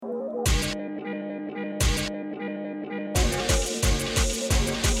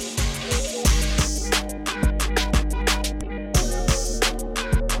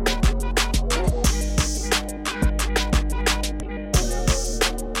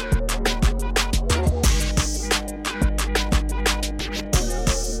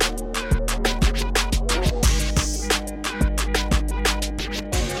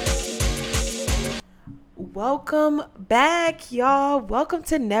Welcome back, y'all. Welcome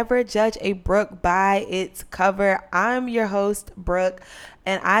to Never Judge a Book by its cover. I'm your host, Brooke,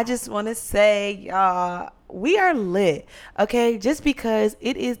 and I just want to say, y'all, we are lit, okay? Just because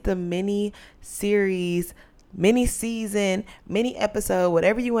it is the mini series, mini season, mini episode,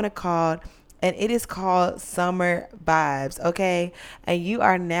 whatever you want to call it, and it is called Summer Vibes, okay? And you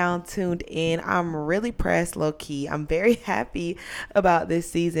are now tuned in. I'm really pressed, low key. I'm very happy about this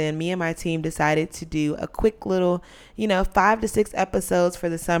season. Me and my team decided to do a quick little, 5 to 6 episodes for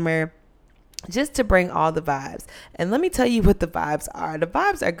the summer, just to bring all the vibes. And let me tell you what the vibes are. The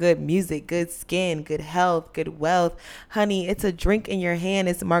vibes are good music, good skin, good health, good wealth. Honey, it's a drink in your hand.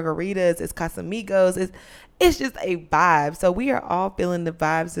 It's margaritas. It's Casamigos. It's just a vibe. So we are all feeling the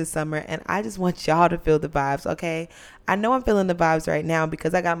vibes this summer, and I just want y'all to feel the vibes, okay? I know I'm feeling the vibes right now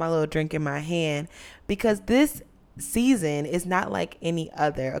because I got my little drink in my hand, because this season is not like any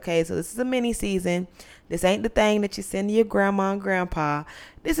other, okay? So this is a mini season. This ain't the thing that you send to your grandma and grandpa.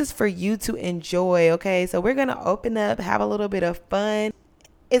 This is for you to enjoy, okay? So we're going to open up, have a little bit of fun.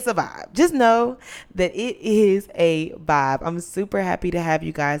 It's a vibe. Just know that it is a vibe. I'm super happy to have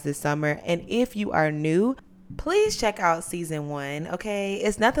you guys this summer. And if you are new, please check out season 1, okay?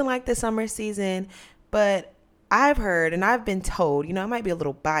 It's nothing like the summer season, but I've heard and I've been told, I might be a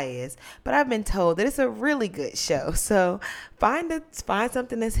little biased, but I've been told that it's a really good show. So find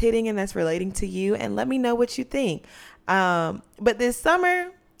something that's hitting and that's relating to you, and let me know what you think. But this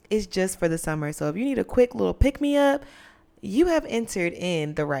summer is just for the summer. So if you need a quick little pick me up, you have entered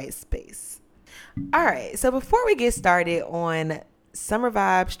in the right space. All right. So before we get started on Summer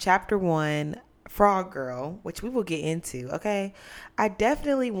Vibes Chapter 1, Frog Girl, which we will get into, okay, I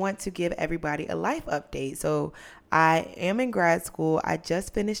definitely want to give everybody a life update. So I am in grad school. I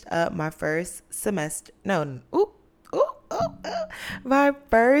just finished up my first semester. My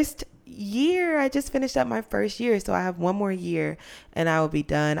first year. I just finished up my first year. So I have one more year and I will be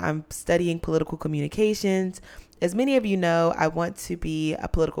done. I'm studying political communications. As many of you know, I want to be a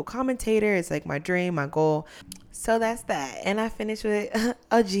political commentator. It's like my dream, my goal. So that's that. And I finished with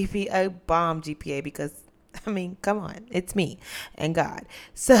a bomb GPA because, come on, it's me and God.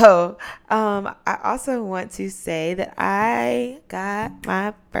 So I also want to say that I got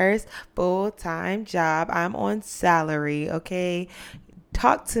my first full-time job. I'm on salary, okay?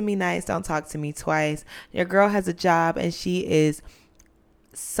 Talk to me nice, don't talk to me twice. Your girl has a job and she is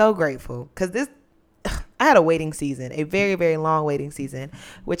so grateful because I had a waiting season, a very, very long waiting season,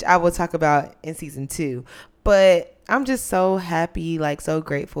 which I will talk about in season 2. But I'm just so happy, so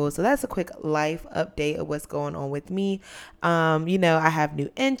grateful. So that's a quick life update of what's going on with me. I have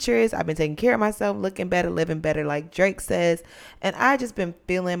new interests. I've been taking care of myself, looking better, living better, like Drake says. And I just been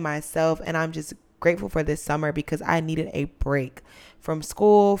feeling myself. And I'm just grateful for this summer because I needed a break from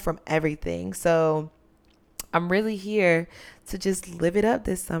school, from everything. So I'm really here to just live it up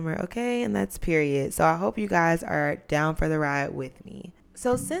this summer, okay? And that's period. So I hope you guys are down for the ride with me.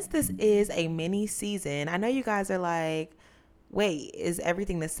 So since this is a mini season, I know you guys are like, wait, is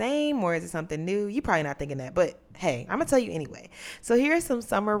everything the same or is it something new? You're probably not thinking that, but hey, I'm going to tell you anyway. So here are some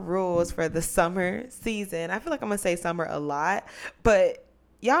summer rules for the summer season. I feel like I'm going to say summer a lot, but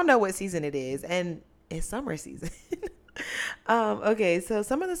y'all know what season it is, and it's summer season. Okay, so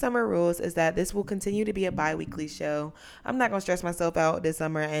some of the summer rules is that this will continue to be a bi-weekly show. I'm not gonna stress myself out this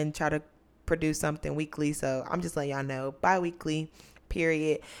summer and try to produce something weekly, so I'm just letting y'all know, bi-weekly,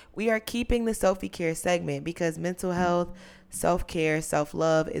 period. We are keeping the Sophie Care segment because mental health, self-care,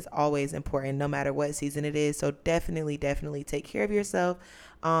 self-love is always important no matter what season it is. So definitely take care of yourself,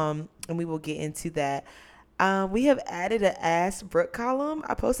 and we will get into that. We have added an Ask Brooke column.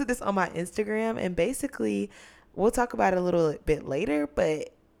 I posted this on my Instagram, and basically we'll talk about it a little bit later,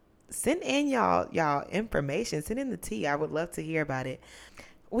 but send in y'all information. Send in the tea. I would love to hear about it.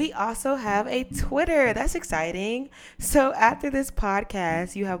 We also have a Twitter. That's exciting. So after this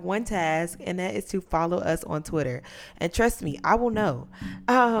podcast, you have one task, and that is to follow us on Twitter. And trust me, I will know.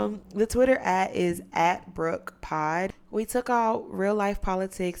 The Twitter is @BrookePod. We took out real life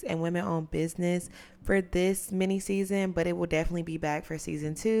politics and women-owned business for this mini season, but it will definitely be back for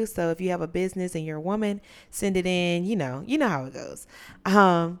season 2. So if you have a business and you're a woman, send it in. You know how it goes.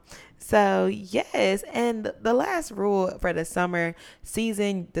 So yes, and the last rule for the summer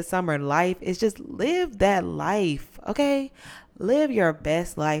season, the summer life, is just live that life, okay? Live your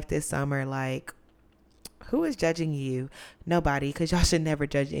best life this summer. Like, who is judging you? Nobody, because y'all should never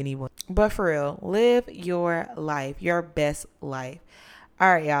judge anyone. But for real, live your life, your best life.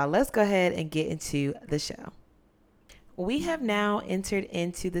 All right, y'all, let's go ahead and get into the show. We have now entered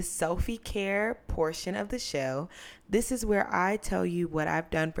into the Sophie Care portion of the show. This is where I tell you what I've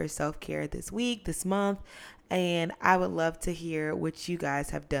done for self-care this week, this month, And I would love to hear what you guys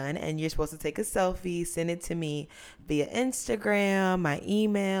have done. And you're supposed to take a selfie, send it to me via Instagram, my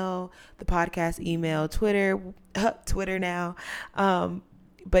email, the podcast email, Twitter, Twitter now.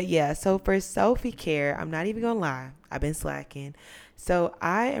 But yeah, so for selfie care, I'm not even gonna lie, I've been slacking. So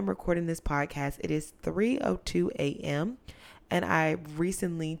I am recording this podcast. It is 3:02 a.m. and I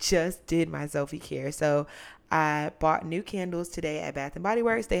recently just did my selfie care. So I bought new candles today at Bath and Body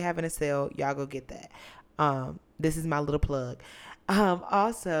Works. They having a sale. Y'all go get that. This is my little plug.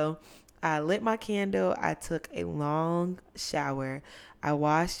 Also, I lit my candle. I took a long shower. I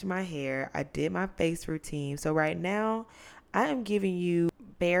washed my hair. I did my face routine. So right now, I am giving you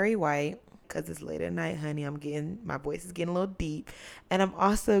Barry White because it's late at night, honey. My voice is getting a little deep. And I'm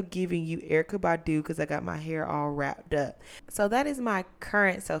also giving you Erykah Badu because I got my hair all wrapped up. So that is my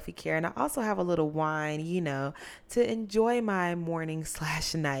current selfie care. And I also have a little wine, to enjoy my morning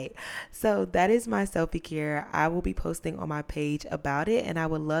 / night. So that is my selfie care. I will be posting on my page about it, and I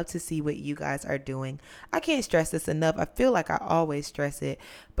would love to see what you guys are doing. I can't stress this enough. I feel like I always stress it,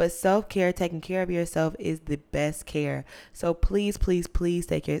 but self-care, taking care of yourself is the best care. So please, please, please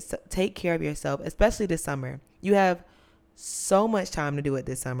take care of yourself, especially this summer. You have so much time to do it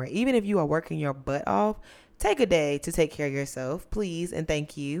this summer. Even if you are working your butt off, take a day to take care of yourself, please, and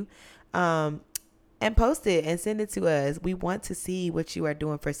thank you. And post it and send it to us. We want to see what you are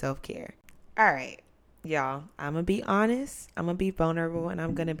doing for self-care. All right, y'all, I'm going to be honest, I'm going to be vulnerable, and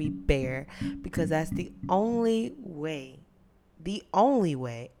I'm going to be bare because that's the only way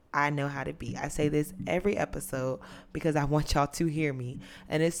I know how to be. I say this every episode because I want y'all to hear me,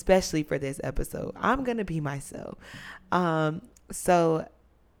 and especially for this episode, I'm going to be myself. So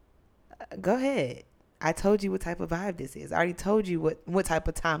go ahead. I told you what type of vibe this is. I already told you what type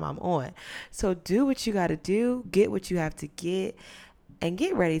of time I'm on. So do what you got to do, get what you have to get, and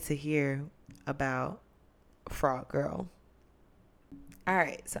get ready to hear about Frog Girl. All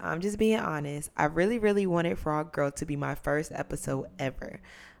right, so I'm just being honest. I really, really wanted Frog Girl to be my first episode ever.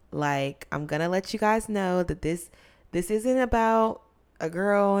 Like, I'm going to let you guys know that this isn't about a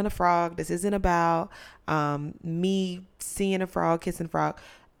girl and a frog. This isn't about me seeing a frog, kissing a frog.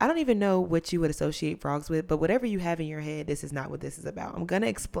 I don't even know what you would associate frogs with, but whatever you have in your head, this is not what this is about. I'm going to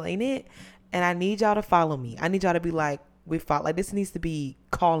explain it, and I need y'all to follow me. I need y'all to be like, this needs to be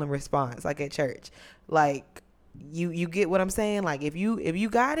call and response, like at church. Like, you get what I'm saying? Like, if you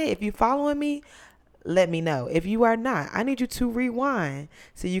got it, if you following me, let me know. If you are not, I need you to rewind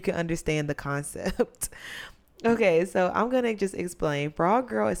so you can understand the concept. Okay, so I'm going to just explain. Frog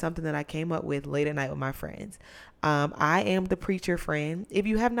Girl is something that I came up with late at night with my friends. I am the preacher friend, if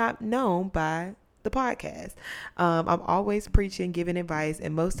you have not known by the podcast. I'm always preaching, giving advice,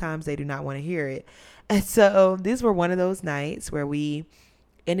 and most times they do not want to hear it. And so these were one of those nights where we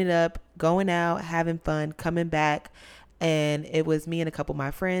ended up going out, having fun, coming back, and it was me and a couple of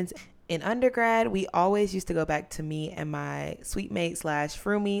my friends. In undergrad, we always used to go back to me and my sweet mate /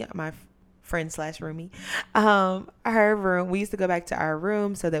 roomie, my friend / roomie, her room. We used to go back to our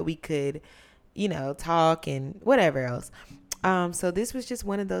room so that we could, talk and whatever else. So this was just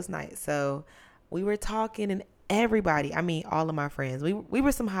one of those nights. So we were talking, and everybody, all of my friends, we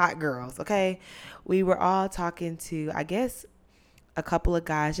were some hot girls, okay? We were all talking to, I guess, a couple of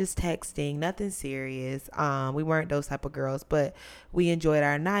guys, just texting, nothing serious. We weren't those type of girls, but we enjoyed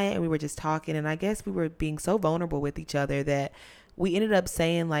our night, and we were just talking, and I guess we were being so vulnerable with each other that we ended up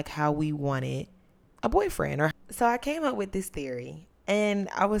saying like how we wanted a boyfriend. So I came up with this theory, and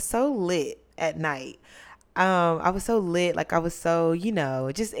I was so lit at night. I was so lit, like I was so,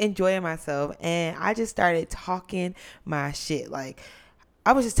 just enjoying myself, and I just started talking my shit. Like,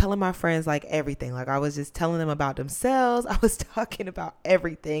 I was just telling my friends like everything. Like, I was just telling them about themselves. I was talking about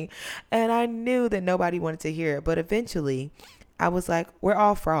everything, and I knew that nobody wanted to hear it. But eventually I was like, we're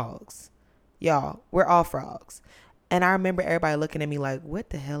all frogs, y'all. We're all frogs. And I remember everybody looking at me like,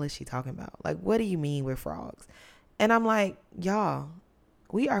 what the hell is she talking about? Like, what do you mean we're frogs? And I'm like, y'all,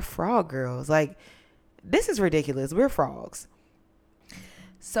 we are frog girls. Like, this is ridiculous. We're frogs.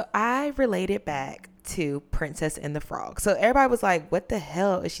 So I related back to Princess and the Frog. So everybody was like, what the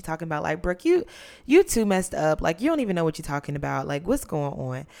hell is she talking about? Like, Brooke, you too messed up. Like, you don't even know what you're talking about. Like, what's going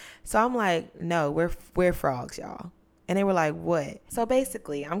on? So I'm like, no, we're frogs, y'all. And they were like, what? So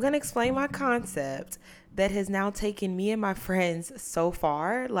basically, I'm going to explain my concept that has now taken me and my friends so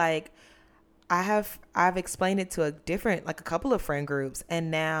far. Like, I've explained it to a couple of friend groups,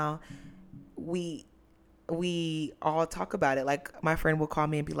 and now we all talk about it. Like, my friend will call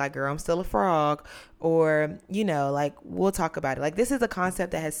me and be like, girl, I'm still a frog, or like, we'll talk about it. Like, this is a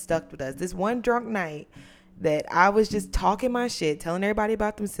concept that has stuck with us. This one drunk night that I was just talking my shit, telling everybody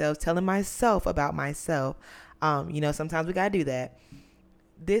about themselves, telling myself about myself, Sometimes we got to do that.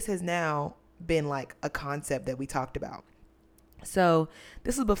 This has now been like a concept that we talked about. So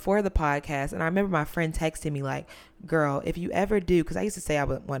this was before the podcast, and I remember my friend texting me like, girl, if you ever do, because I used to say I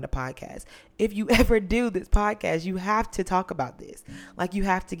would want a podcast, if you ever do this podcast, you have to talk about this. Like, you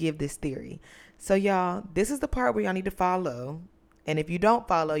have to give this theory. So y'all, this is the part where y'all need to follow. And if you don't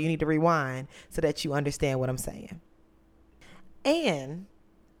follow, you need to rewind so that you understand what I'm saying. And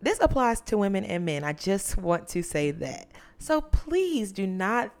this applies to women and men. I just want to say that. So please do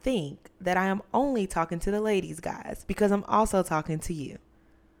not think that I am only talking to the ladies, guys, because I'm also talking to you.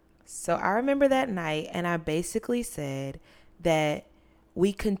 So I remember that night, and I basically said that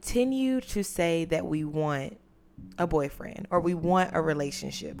we continue to say that we want a boyfriend, or we want a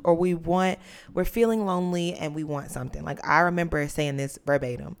relationship, or we're feeling lonely and we want something. Like, I remember saying this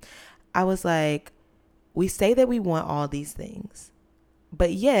verbatim. I was like, we say that we want all these things,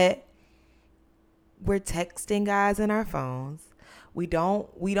 but yet we're texting guys in our phones. We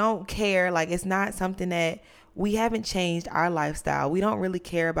don't care. Like, it's not something that we haven't changed our lifestyle. We don't really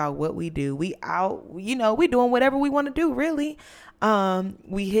care about what we do. We doing whatever we want to do, really.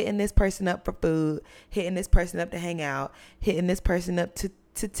 We hitting this person up for food, hitting this person up to hang out, hitting this person up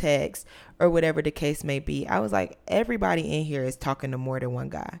to text, or whatever the case may be. I was like, everybody in here is talking to more than one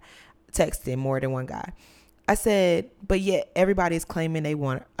guy, texting more than one guy. I said, but yet everybody's claiming they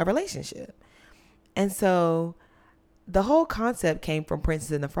want a relationship. And so the whole concept came from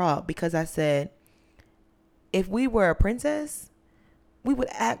Princess and the Frog, because I said, if we were a princess, we would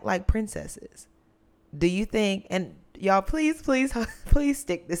act like princesses. Do you think, and y'all, please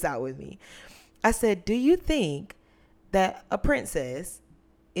stick this out with me. I said, do you think that a princess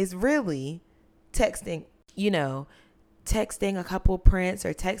is really texting a couple prince,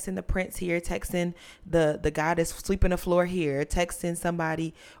 or texting the prince here, texting the guy that's sweeping the floor here, texting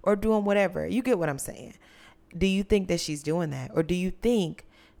somebody, or doing whatever? You get what I'm saying? Do you think that she's doing that? Or do you think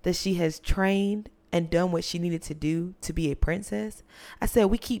that she has trained and done what she needed to do to be a princess? I said,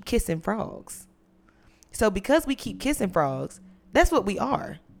 we keep kissing frogs. So because we keep kissing frogs, that's what we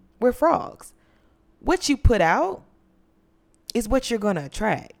are. We're frogs. What you put out is what you're going to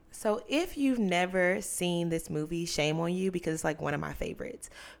attract. So if you've never seen this movie, shame on you, because it's like one of my favorites.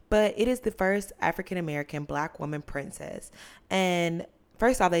 But it is the first African-American Black woman princess. And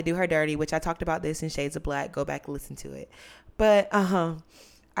first off, they do her dirty, which I talked about this in Shades of Black. Go back and listen to it. But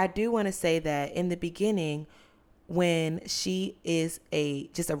I do want to say that in the beginning, when she is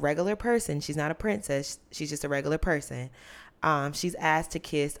just a regular person, she's not a princess, she's just a regular person, she's asked to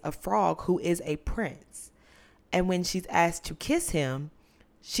kiss a frog who is a prince. And when she's asked to kiss him,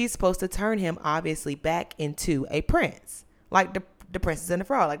 she's supposed to turn him obviously back into a prince, like the Princess and the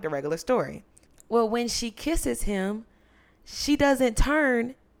Frog, like the regular story. Well, when she kisses him, she doesn't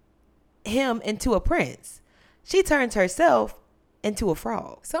turn him into a prince. She turns herself into a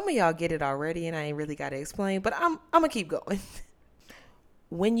frog. Some of y'all get it already, and I ain't really got to explain, but I'm gonna keep going.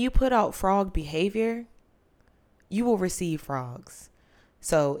 When you put out frog behavior, you will receive frogs.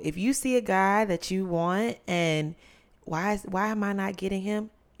 So if you see a guy that you want, and why am I not getting him?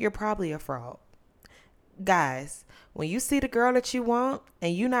 You're probably a frog. Guys, when you see the girl that you want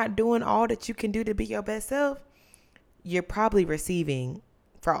and you're not doing all that you can do to be your best self, you're probably receiving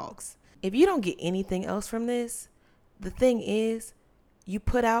frogs. If you don't get anything else from this, the thing is, you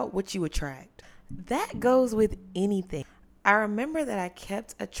put out what you attract. That goes with anything. I remember that I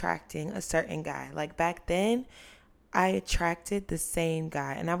kept attracting a certain guy. Like, back then, I attracted the same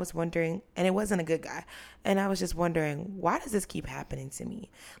guy, and I was wondering, and it wasn't a good guy, and I was just wondering, why does this keep happening to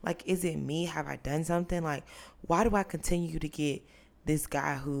me? Like, is it me? Have I done something? Like, why do I continue to get this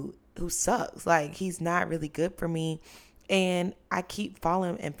guy who sucks? Like, he's not really good for me, and I keep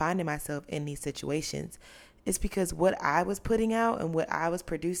falling and finding myself in these situations. It's because what I was putting out and what I was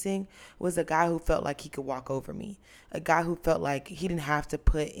producing was a guy who felt like he could walk over me. A guy who felt like he didn't have to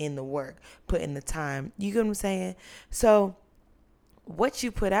put in the work, put in the time. You get what I'm saying? So what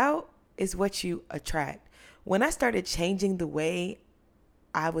you put out is what you attract. When I started changing the way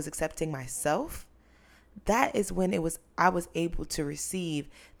I was accepting myself, that is when I was able to receive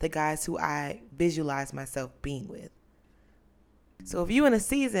the guys who I visualized myself being with. So if you're in a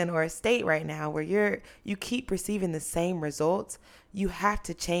season or a state right now where you keep receiving the same results, you have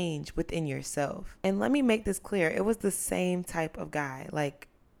to change within yourself. And let me make this clear. It was the same type of guy. Like,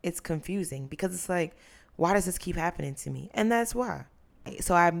 it's confusing because it's like, why does this keep happening to me? And that's why.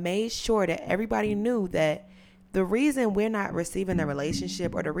 So I made sure that everybody knew that the reason we're not receiving a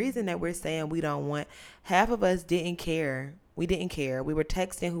relationship, or the reason that we're saying we don't want, half of us didn't care. We didn't care. We were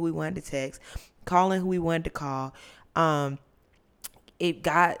texting who we wanted to text, calling who we wanted to call,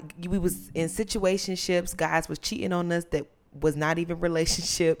 we was in situationships. Guys was cheating on us that was not even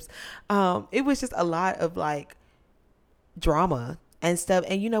relationships. It was just a lot of like drama and stuff.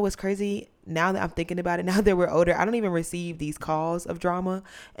 And you know what's crazy? Now that I'm thinking about it, now that we're older, I don't even receive these calls of drama.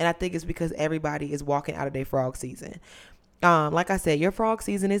 And I think it's because everybody is walking out of their frog season. Like I said, your frog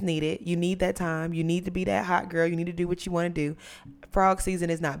season is needed. You need that time. You need to be that hot girl. You need to do what you want to do. Frog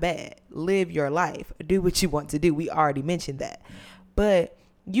season is not bad. Live your life. Do what you want to do. We already mentioned that. But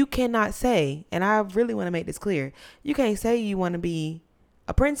you cannot say, and I really want to make this clear, you can't say you want to be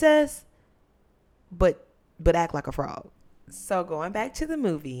a princess, but act like a frog. So going back to the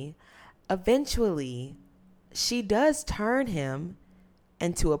movie, eventually she does turn him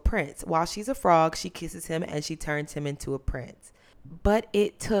into a prince. While she's a frog, she kisses him and she turns him into a prince. But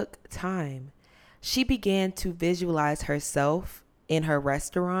it took time. She began to visualize herself in her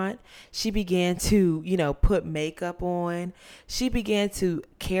restaurant. She began to, put makeup on. She began to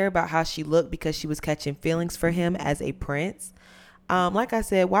care about how she looked because she was catching feelings for him as a prince. Like I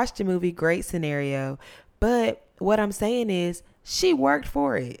said, watch the movie, great scenario. But what I'm saying is she worked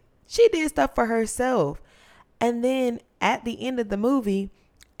for it. She did stuff for herself. And then at the end of the movie,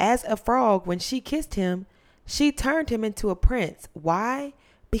 as a frog, when she kissed him, she turned him into a prince. Why?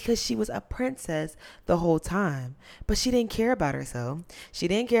 Because she was a princess the whole time. But she didn't care about herself. She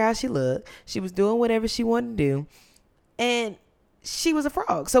didn't care how she looked. She was doing whatever she wanted to do. And she was a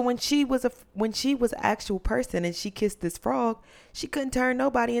frog. So when she was an actual person and she kissed this frog, she couldn't turn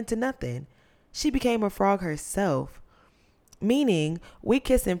nobody into nothing. She became a frog herself. Meaning, we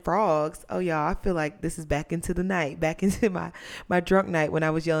kissing frogs. Oh, y'all, I feel like this is back into the night, back into my drunk night when I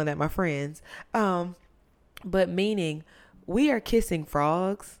was yelling at my friends. But meaning, we are kissing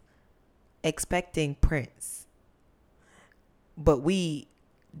frogs, expecting prince. But we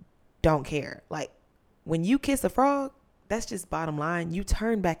don't care. Like, when you kiss a frog, that's just bottom line. You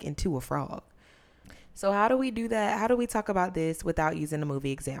turn back into a frog. So how do we do that? How do we talk about this without using a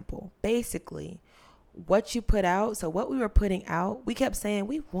movie example? Basically, what you put out. So what we were putting out, we kept saying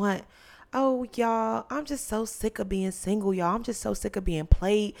y'all, I'm just so sick of being single, y'all. I'm just so sick of being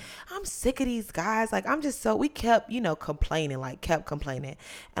played. I'm sick of these guys. Like, we kept, kept complaining.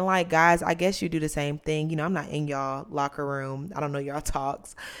 And like, guys, I guess you do the same thing. I'm not in y'all locker room. I don't know y'all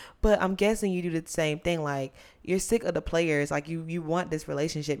talks, but I'm guessing you do the same thing. Like, you're sick of the players. Like, you want this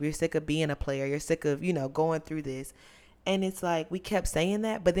relationship. You're sick of being a player. You're sick of, going through this. And it's like, we kept saying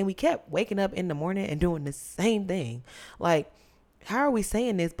that, but then we kept waking up in the morning and doing the same thing. Like, how are we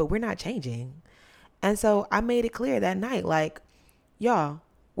saying this, but we're not changing? And so I made it clear that night, like, y'all,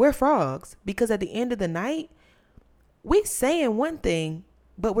 we're frogs, because at the end of the night, we saying one thing,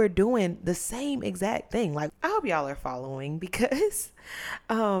 but we're doing the same exact thing. Like, I hope y'all are following, because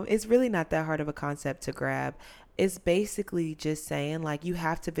it's really not that hard of a concept to grab. It's basically just saying, like, you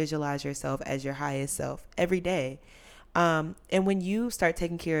have to visualize yourself as your highest self every day. And when you start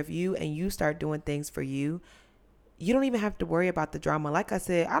taking care of you and you start doing things for you, you don't even have to worry about the drama. Like I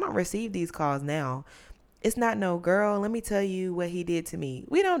said, I don't receive these calls now. It's not no, girl, let me tell you what he did to me.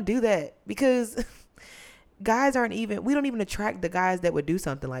 We don't do that, because we don't even attract the guys that would do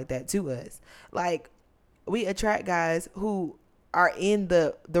something like that to us. Like, we attract guys who are in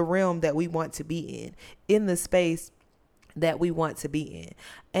the realm that we want to be in the space that we want to be in.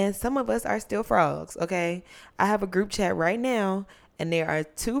 And some of us are still frogs, okay? I have a group chat right now, and there are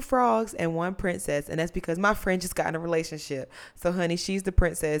 2 frogs and 1 princess, and that's because my friend just got in a relationship. So, honey, she's the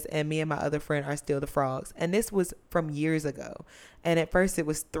princess, and me and my other friend are still the frogs. And this was from years ago. And at first, it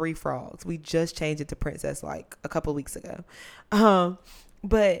was 3 frogs. We just changed it to princess like a couple weeks ago.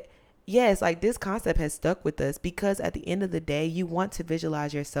 But yes, like, this concept has stuck with us, because at the end of the day, you want to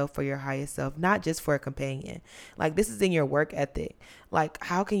visualize yourself for your highest self, not just for a companion. Like, this is in your work ethic. Like,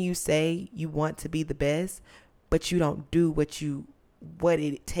 how can you say you want to be the best, but you don't do what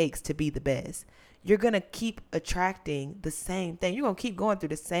it takes to be the best? You're going to keep attracting the same thing. You're going to keep going through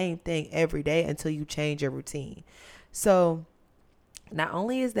the same thing every day until you change your routine. So not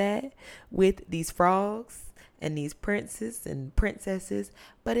only is that with these frogs and these princes and princesses,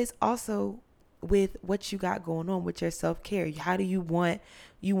 but it's also with what you got going on with your self-care. How do you want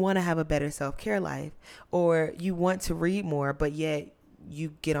to have a better self-care life, or you want to read more, but yet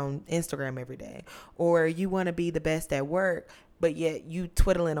you get on Instagram every day, or you want to be the best at work, but yet you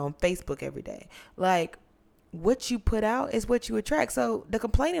twiddling on Facebook every day. Like, what you put out is what you attract. So the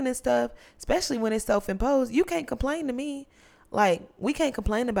complaining and stuff, especially when it's self-imposed, you can't complain to me. Like, we can't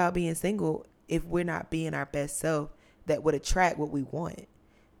complain about being single if we're not being our best self that would attract what we want.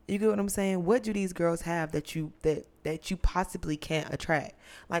 You get what I'm saying? What do these girls have that you possibly can't attract?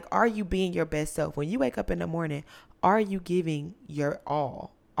 Like, are you being your best self? When you wake up in the morning, are you giving your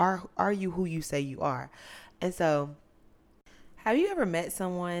all? Are you who you say you are? And so, have you ever met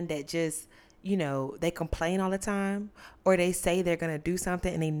someone that just, they complain all the time, or they say they're going to do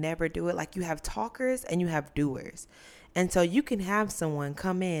something and they never do it? Like, you have talkers and you have doers. And so you can have someone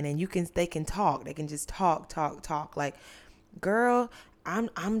come in and they can talk. They can just talk. Like, girl,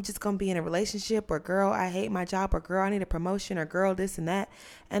 I'm just gonna be in a relationship, or girl, I hate my job, or girl, I need a promotion, or girl, this and that.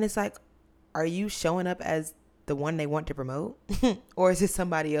 And it's like, are you showing up as the one they want to promote? Or is it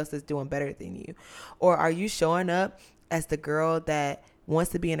somebody else that's doing better than you? Or are you showing up as the girl that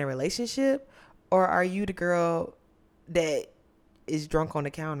wants to be in a relationship? Or are you the girl that is drunk on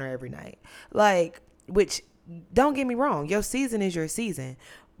the counter every night? Like, which, don't get me wrong, your season is your season.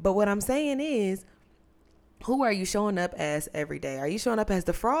 But what I'm saying is, who are you showing up as every day? Are you showing up as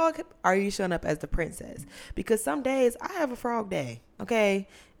the frog? Are you showing up as the princess? Because some days I have a frog day, okay?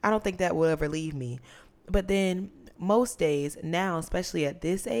 I don't think that will ever leave me. But then most days now, especially at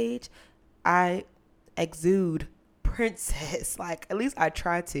this age, I exude princess. Like, at least I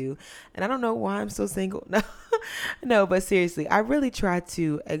try to. And I don't know why I'm so single. No, no, but seriously, I really try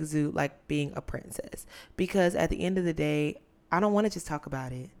to exude like being a princess. Because at the end of the day, I don't want to just talk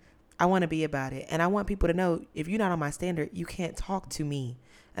about it. I want to be about it. And I want people to know, if you're not on my standard, you can't talk to me.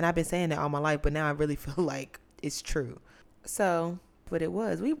 And I've been saying that all my life, but now I really feel like it's true. So, but it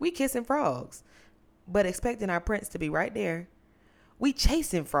was. We kissing frogs, but expecting our prince to be right there. We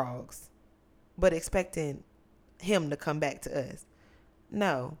chasing frogs, but expecting him to come back to us.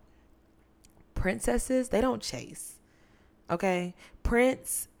 No. Princesses, they don't chase. Okay?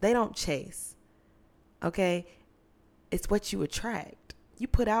 Prince, they don't chase. Okay? It's what you attract. You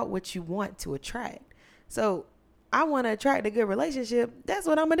put out what you want to attract. So I want to attract a good relationship. That's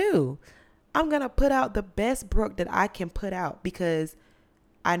what I'm going to do. I'm going to put out the best Brooke that I can put out, because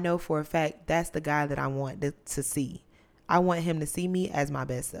I know for a fact that's the guy that I want to see. I want him to see me as my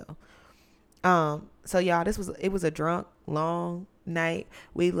best self. So y'all, it was a drunk, long night.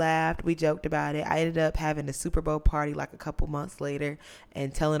 We laughed, we joked about it. I ended up having a Super Bowl party like a couple months later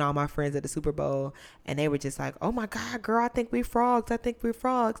and telling all my friends at the Super Bowl, and they were just like, oh my God, girl, I think we're frogs.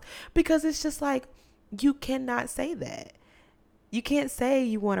 Because it's just like, you cannot say that. You can't say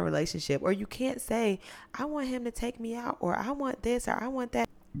you want a relationship, or you can't say, I want him to take me out, or I want this, or I want that.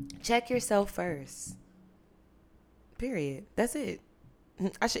 Check yourself first. Period. That's it.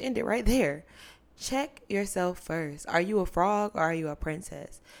 I should end it right there. Check yourself first. Are you a frog, or are you a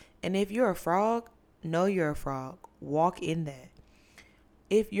princess? And if you're a frog, know you're a frog. Walk in that.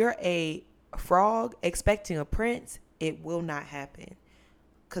 If you're a frog expecting a prince, it will not happen.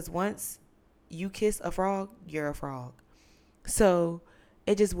 Because once you kiss a frog, you're a frog. So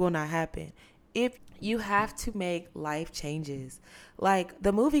it just will not happen. If you have to make life changes, like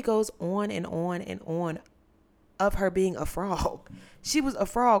the movie goes on and on and on of her being a frog. She was a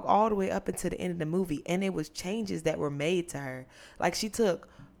frog all the way up until the end of the movie, and it was changes that were made to her. Like, she took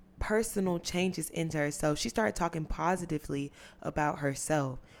personal changes into herself. She started talking positively about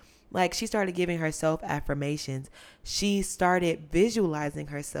herself. Like, she started giving herself affirmations. She started visualizing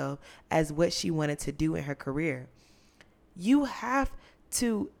herself as what she wanted to do in her career. You have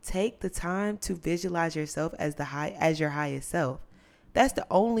to take the time to visualize yourself as your highest self. That's the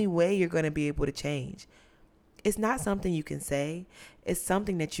only way you're going to be able to change. It's not something you can say. It's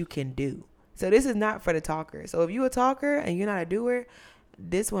something that you can do. So this is not for the talker. So if you're a talker and you're not a doer,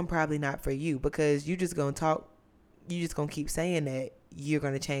 this one probably not for you, because you just going to talk. You just going to keep saying that you're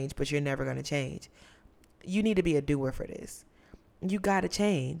going to change, but you're never going to change. You need to be a doer for this. You got to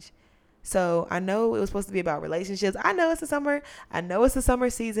change. So I know it was supposed to be about relationships. I know it's the summer. I know it's the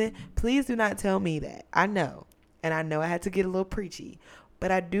summer season. Please do not tell me that. I know. And I know I had to get a little preachy. But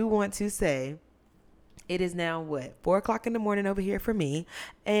I do want to say, it is now 4 o'clock in the morning over here for me.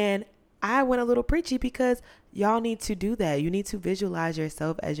 And I went a little preachy because y'all need to do that. You need to visualize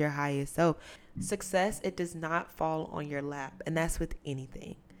yourself as your highest self. Success, it does not fall on your lap. And that's with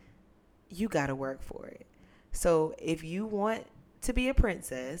anything. You got to work for it. So if you want to be a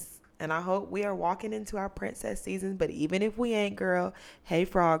princess, and I hope we are walking into our princess season, but even if we ain't, girl, hey,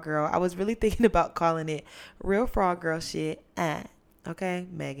 frog girl. I was really thinking about calling it real frog girl shit. Okay,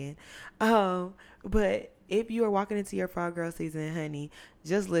 Megan. But if you are walking into your frog girl season, honey,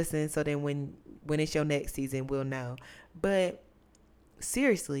 just listen, so then when it's your next season, we'll know. But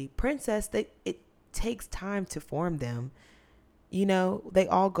seriously, princess, it takes time to form them. You know, they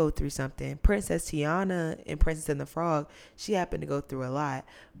all go through something. Princess Tiana and Princess and the Frog, she happened to go through a lot,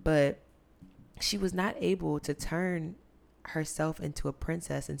 but she was not able to turn herself into a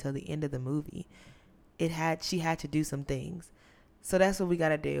princess until the end of the movie. She had to do some things. So that's what we got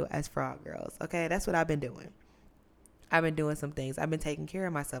to do as frog girls. Okay. That's what I've been doing. I've been doing some things. I've been taking care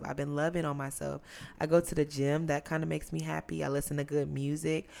of myself. I've been loving on myself. I go to the gym. That kind of makes me happy. I listen to good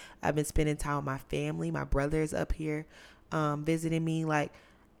music. I've been spending time with my family. My brother's up here visiting me. Like,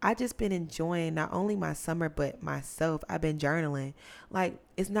 I just been enjoying not only my summer, but myself. I've been journaling. Like,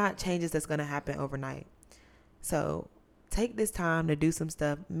 it's not changes that's going to happen overnight. So take this time to do some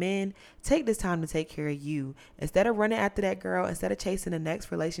stuff. Men, take this time to take care of you. Instead of running after that girl, instead of chasing the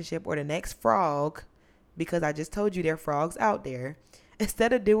next relationship or the next frog, because I just told you there are frogs out there.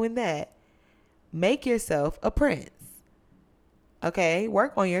 Instead of doing that, make yourself a prince. Okay?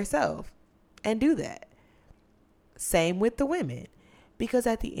 Work on yourself and do that. Same with the women. Because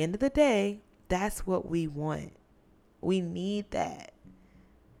at the end of the day, that's what we want. We need that.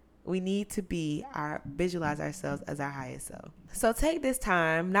 We need to visualize ourselves as our highest self. So take this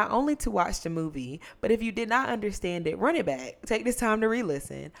time not only to watch the movie, but if you did not understand it, run it back. Take this time to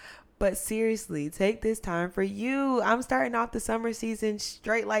re-listen. But seriously, take this time for you. I'm starting off the summer season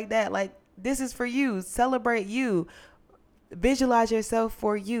straight like that. Like, this is for you. Celebrate you. Visualize yourself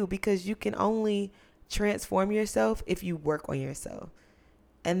for you, because you can only transform yourself if you work on yourself.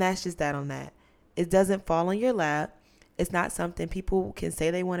 And that's just that on that. It doesn't fall on your lap. It's not something people can say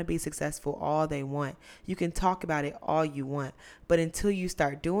they want to be successful all they want. You can talk about it all you want. But until you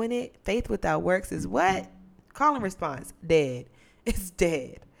start doing it, faith without works is what? Call and response. Dead. It's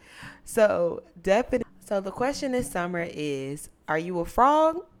dead. So definitely. So the question this summer is, are you a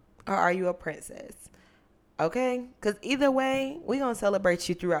frog or are you a princess? Okay? Because either way, we're going to celebrate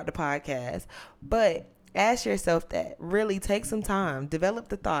you throughout the podcast. But ask yourself that. Really take some time. Develop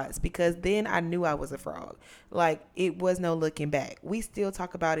the thoughts, because then I knew I was a frog. Like, it was no looking back. We still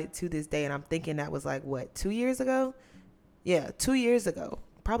talk about it to this day. And I'm thinking that was like, what, 2 years ago? Yeah, 2 years ago.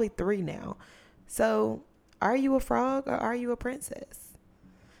 Probably 3 now. So are you a frog or are you a princess?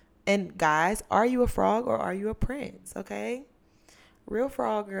 And guys, are you a frog or are you a prince? Okay? Real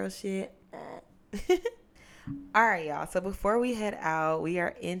frog girl shit. All right, y'all. So before we head out, we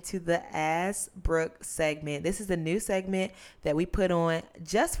are into the Ask Brooke segment. This is a new segment that we put on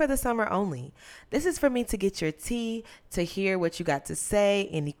just for the summer only. This is for me to get your tea, to hear what you got to say,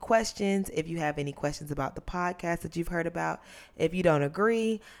 any questions. If you have any questions about the podcast that you've heard about, if you don't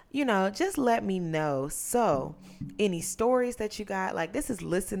agree, just let me know. So any stories that you got, like, this is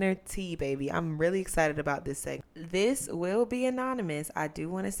listener tea, baby. I'm really excited about this segment. This will be anonymous. I do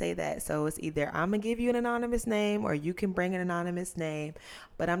want to say that. So it's either I'm going to give you an anonymous name or you can bring an anonymous name,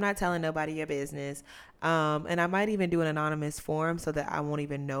 but I'm not telling nobody your business. And I might even do an anonymous form so that I won't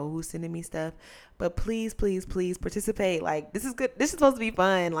even know who's sending me stuff. But please, please, please participate. Like, this is good. This is supposed to be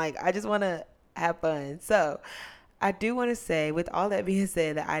fun. Like, I just want to have fun. So I do want to say, with all that being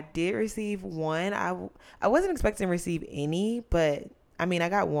said, that I did receive one. I wasn't expecting to receive any, but I mean, I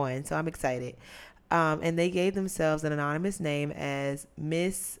got one, so I'm excited. And they gave themselves an anonymous name as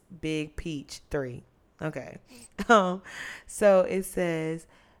Miss Big Peach 3. Okay. So it says,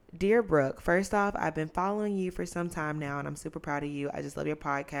 Dear Brooke, first off, I've been following you for some time now, and I'm super proud of you. I just love your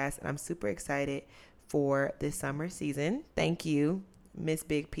podcast, and I'm super excited for this summer season. Thank you, Miss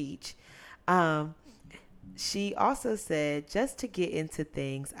Big Peach. She also said, just to get into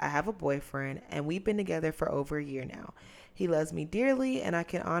things, I have a boyfriend, and we've been together for over a year now. He loves me dearly, and I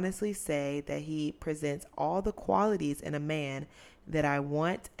can honestly say that he presents all the qualities in a man that I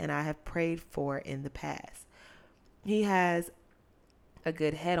want and I have prayed for in the past. He has a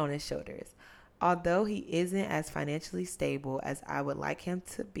good head on his shoulders. Although he isn't as financially stable as I would like him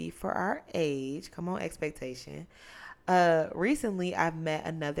to be for our age, come on, expectation. Recently, I've met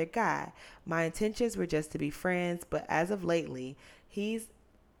another guy. My intentions were just to be friends, but as of lately, he's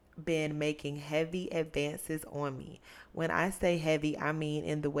been making heavy advances on me. When I say heavy, I mean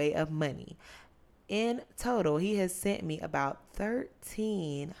in the way of money. In total, he has sent me about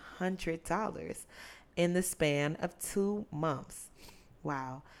 $1,300 in the span of 2 months.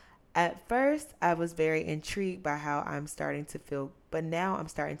 Wow. At first, I was very intrigued by how I'm starting to feel, but now I'm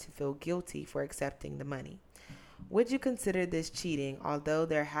starting to feel guilty for accepting the money. Would you consider this cheating, although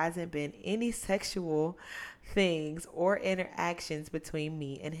there hasn't been any sexual things or interactions between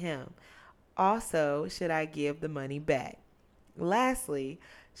me and him? Also, should I give the money back? Lastly,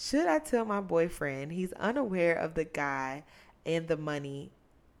 should I tell my boyfriend he's unaware of the guy and the money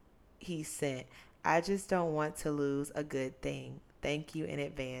he sent? I just don't want to lose a good thing. Thank you in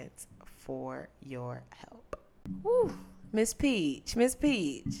advance for your help. Woo, Miss Peach.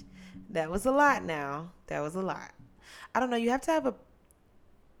 That was a lot now. That was a lot. I don't know. You have to have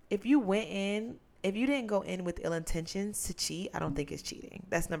if you went in if you didn't go in with ill intentions to cheat, I don't think it's cheating.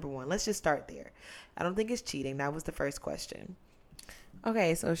 That's number one. Let's just start there. I don't think it's cheating. That was the first question.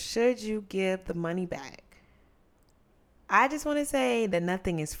 Okay, so should you give the money back? I just want to say that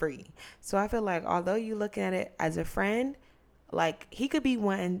nothing is free. So I feel like although you looking at it as a friend, like he could be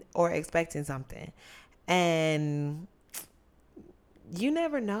wanting or expecting something. And you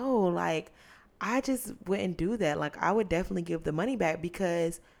never know. Like, I just wouldn't do that. Like, I would definitely give the money back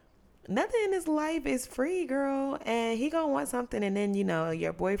because nothing in his life is free, girl. And he gonna want something, and then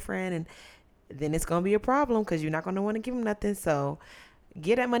your boyfriend, and then it's gonna be a problem because you're not gonna want to give him nothing. So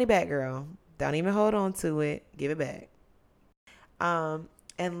get that money back, girl. Don't even hold on to it. Give it back.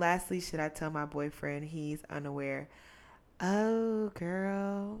 And lastly, should I tell my boyfriend he's unaware? Oh,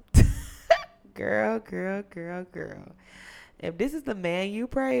 girl. Girl. If this is the man you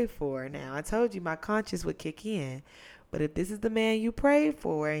prayed for, now I told you my conscience would kick in. But if this is the man you prayed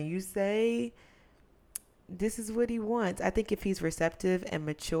for and you say this is what he wants, I think if he's receptive and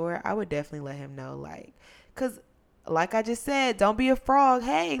mature, I would definitely let him know. Because like I just said, don't be a frog.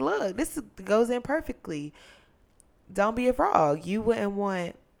 Hey, look, goes in perfectly. Don't be a frog. You wouldn't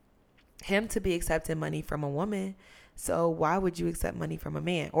want him to be accepting money from a woman. So why would you accept money from a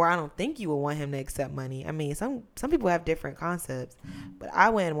man? Or I don't think you would want him to accept money. I mean, some people have different concepts, but I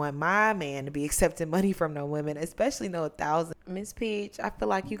wouldn't want my man to be accepting money from no women, especially no 1,000. Miss Peach, I feel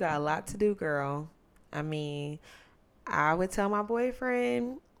like you got a lot to do, girl. I mean, I would tell my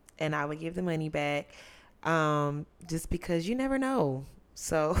boyfriend and I would give the money back, just because you never know.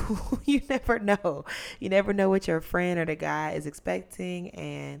 So you never know. You never know what your friend or the guy is expecting,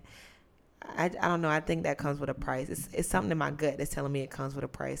 and I don't know. I think that comes with a price. It's something in my gut that's telling me it comes with a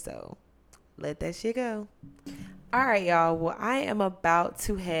price. So let that shit go. All right, y'all. Well, I am about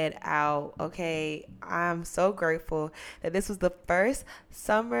to head out. Okay. I'm so grateful that this was the first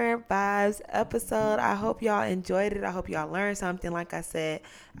Summer Vibes episode. I hope y'all enjoyed it. I hope y'all learned something. Like I said,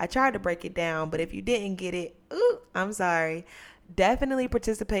 I tried to break it down, but if you didn't get it, I'm sorry. Definitely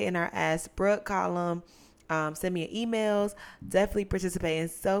participate in our Ask Brooke column. Send me emails. Definitely participate in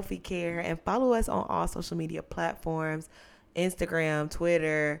Sophie Care and follow us on all social media platforms, Instagram,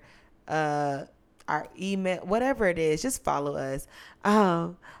 Twitter, our email, whatever it is. Just follow us.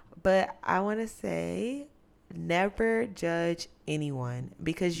 But I want to say, never judge anyone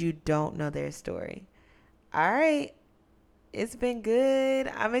because you don't know their story. All right. It's been good.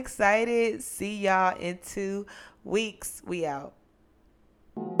 I'm excited. See y'all in 2 weeks. We out.